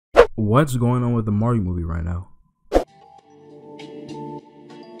What's going on with the Mario movie right now?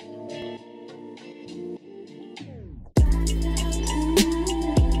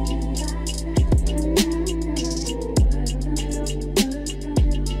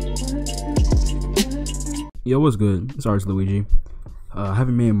 Yo, what's good? It's RTLuigi. I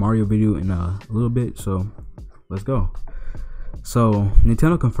haven't made a Mario video in a little bit, so let's go. So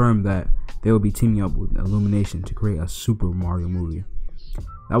Nintendo confirmed that they will be teaming up with Illumination to create a Super Mario movie.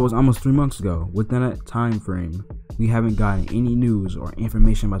 That was almost 3 months ago. Within that time frame, we haven't gotten any news or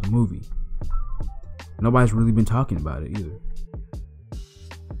information about the movie. Nobody's really been talking about it either.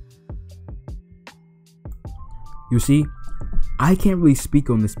 You see, I can't really speak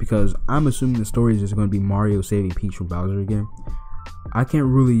on this because I'm assuming the story is just going to be Mario saving Peach from Bowser again. I can't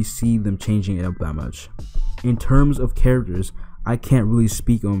really see them changing it up that much. In terms of characters, I can't really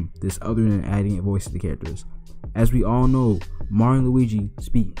speak on this other than adding a voice to the characters. As we all know, Mario and Luigi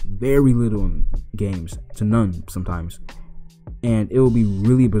speak very little in games, to none sometimes, and it will be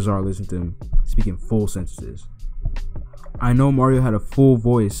really bizarre listening to them speaking full sentences. I know Mario had a full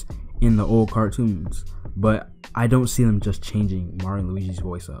voice in the old cartoons, but I don't see them just changing Mario and Luigi's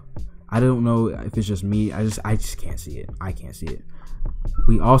voice up. I don't know if it's just me. I just can't see it. I can't see it.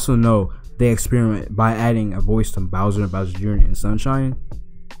 We also know they experiment by adding a voice to Bowser and Bowser Jr. in Sunshine,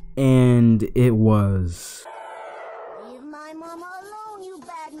 and it was. Leave my mama alone, you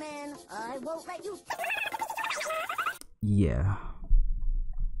bad man. I won't let you. Yeah.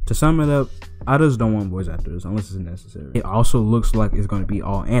 To sum it up, I just don't want voice actors unless it's necessary. It also looks like it's going to be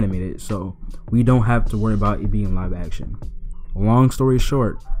all animated, so we don't have to worry about it being live action. Long story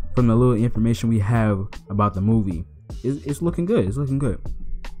short, from the little information we have about the movie, it's looking good. It's looking good.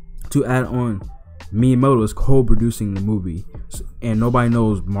 To add on, Miyamoto is co-producing the movie, and nobody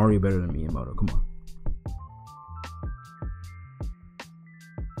knows Mario better than Miyamoto. Come on.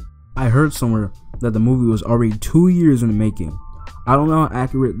 I heard somewhere that the movie was already 2 years in the making. I don't know how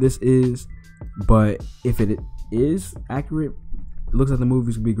accurate this is, but if it is accurate, it looks like the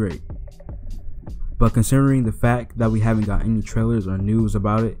movie's gonna be great. But considering the fact that we haven't got any trailers or news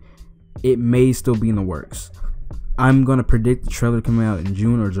about it, it may still be in the works. I'm gonna predict the trailer coming out in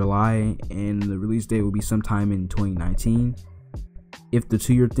June or July, and the release date will be sometime in 2019. If the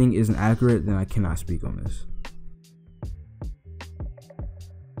 2 year thing isn't accurate, then I cannot speak on this.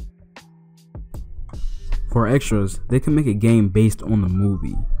 For extras, they can make a game based on the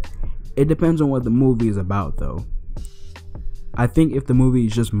movie. It depends on what the movie is about though. I think if the movie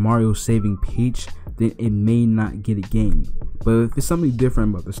is just Mario saving Peach, then it may not get a game. But if it's something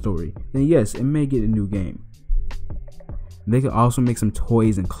different about the story, then yes, it may get a new game. They could also make some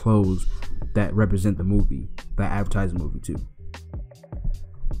toys and clothes that represent the movie, that advertise the movie too.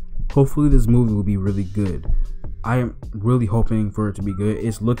 Hopefully this movie will be really good. I am really hoping for it to be good.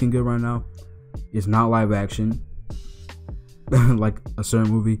 It's looking good right now. It's not live action like a certain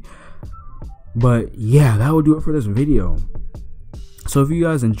movie, but yeah, that will do it for this video. So if you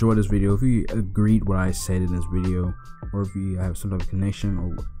guys enjoyed this video, if you agreed what I said in this video, or if you have some type of connection,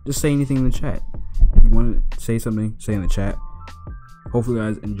 or just say anything in the chat. If you want to say something, say in the chat. Hopefully you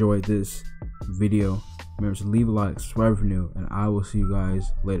guys enjoyed this video. Remember to leave a like, subscribe if you're new, and I will see you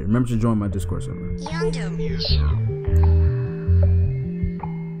guys later. Remember to join my Discord server. Young